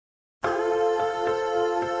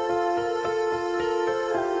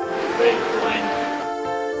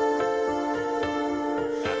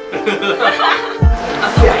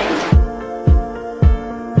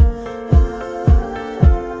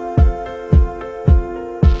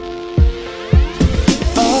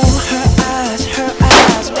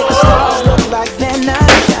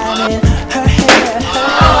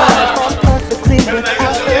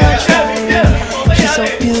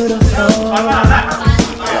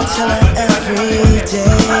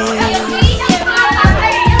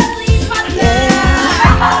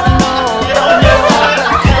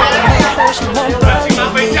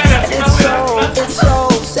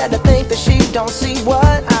Don't see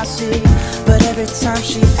what I see, but every time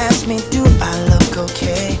she asks me, do I look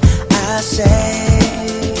okay? I say,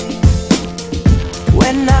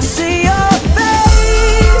 when I see your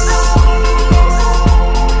face,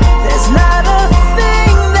 there's not a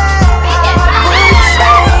thing that I would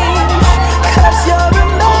change, 'cause you're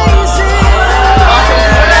amazing,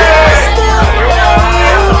 just the way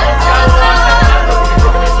you are.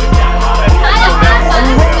 And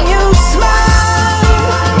when you smile,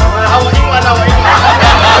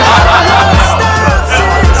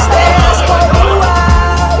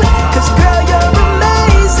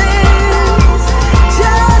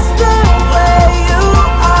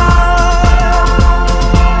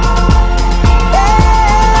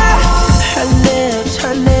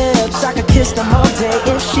 them all day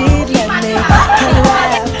if she'd let me.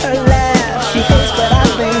 Her laugh, she hates but I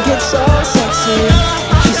think it's so sexy.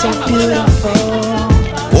 She's so beautiful.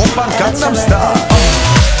 Oppa Gangnam Style.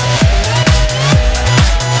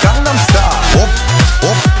 Gangnam Style.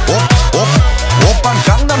 Oppa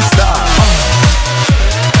Gangnam Style.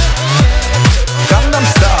 Gangnam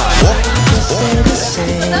Style. Stay the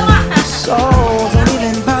same. So don't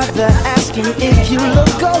even bother asking if you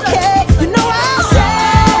look okay. You know I'll say,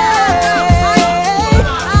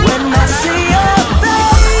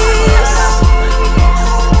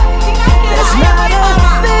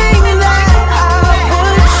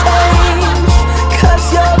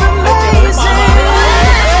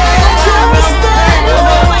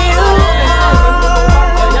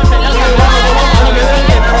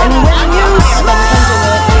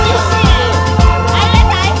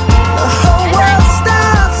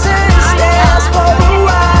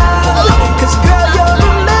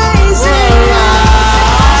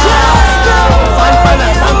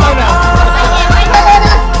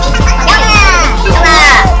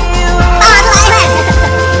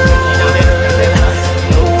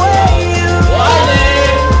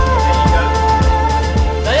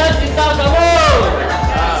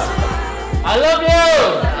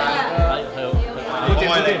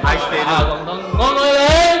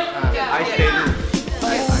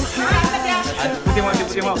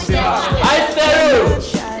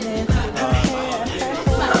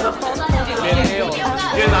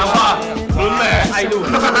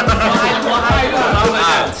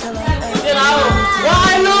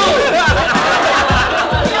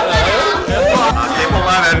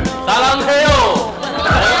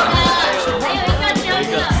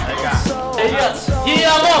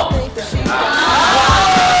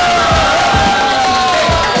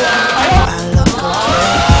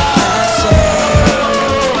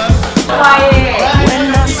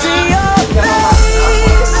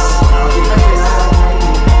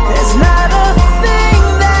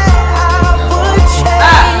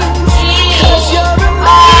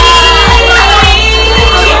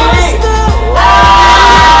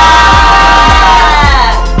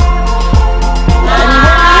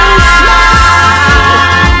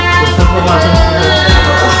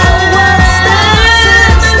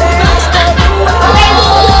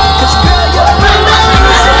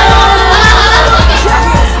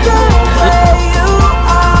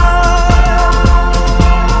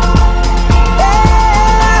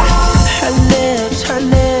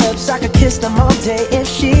 them all day if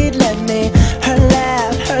she'd let me. Her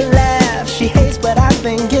laugh, she hates but I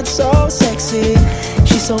think it's so sexy.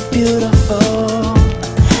 She's so beautiful,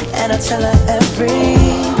 and I tell her every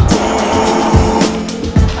day.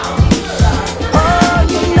 Oh,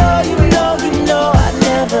 you know I'd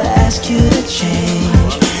never ask you to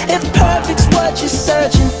change. If perfect's what you're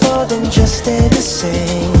searching for, then just stay the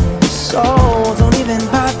same. So don't even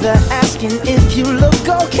bother asking if you look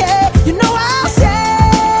okay. You know I'll say,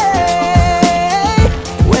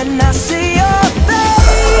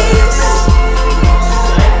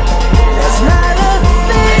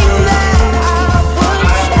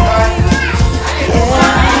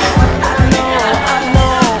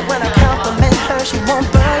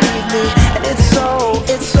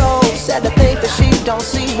 don't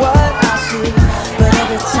see what I see, but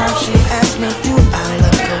every time she asks me, do I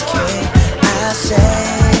look okay? I say,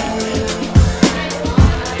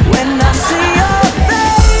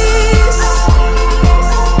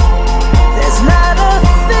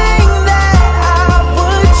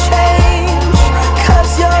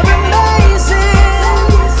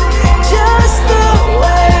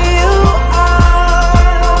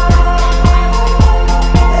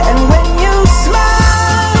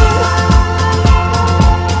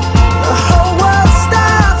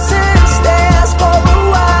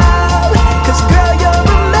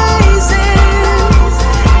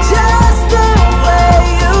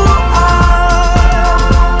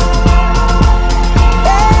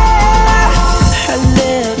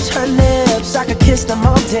 kiss them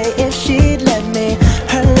all day if she'd let me.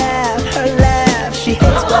 Her laugh, she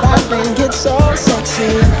hates but I think it's so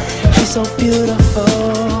sexy. She's so beautiful,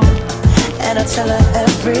 and I tell her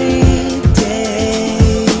every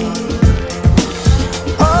day.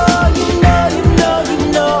 Oh, you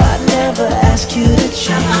know I'd never ask you to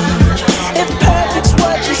change. If perfect's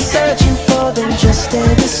what you're searching for, then just stay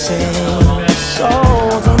the same. So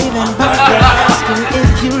don't even bother asking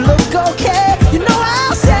if you look okay. You know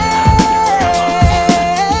I'll say,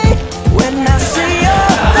 when I see your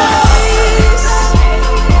face,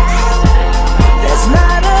 there's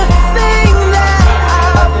not a thing that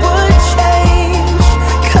I would change.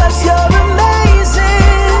 'Cause you're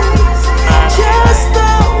amazing, just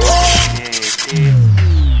the way.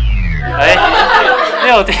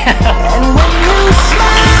 6点。 And when you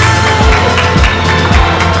smile,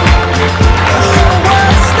 the whole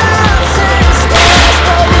world stops and stares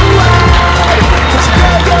for you wide. 'Cause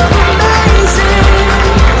girl, you're amazing,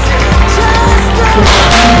 just the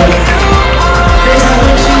way you are. 非常温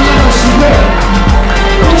馨又实惠，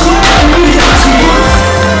恭喜我们一小起，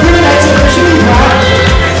因为来自我们兄弟团，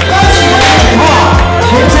高级5号，全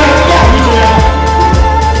场亚军者。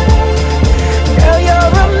 Girl,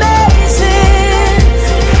 you're amazing,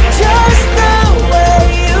 just the way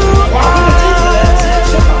you are.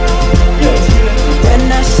 When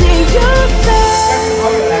I see your 好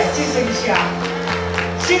友来见证一下，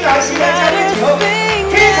新郎新娘加点酒，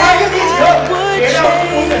天长又地久，别让父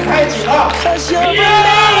母等太久了。 face, 'cause you're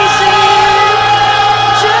amazing.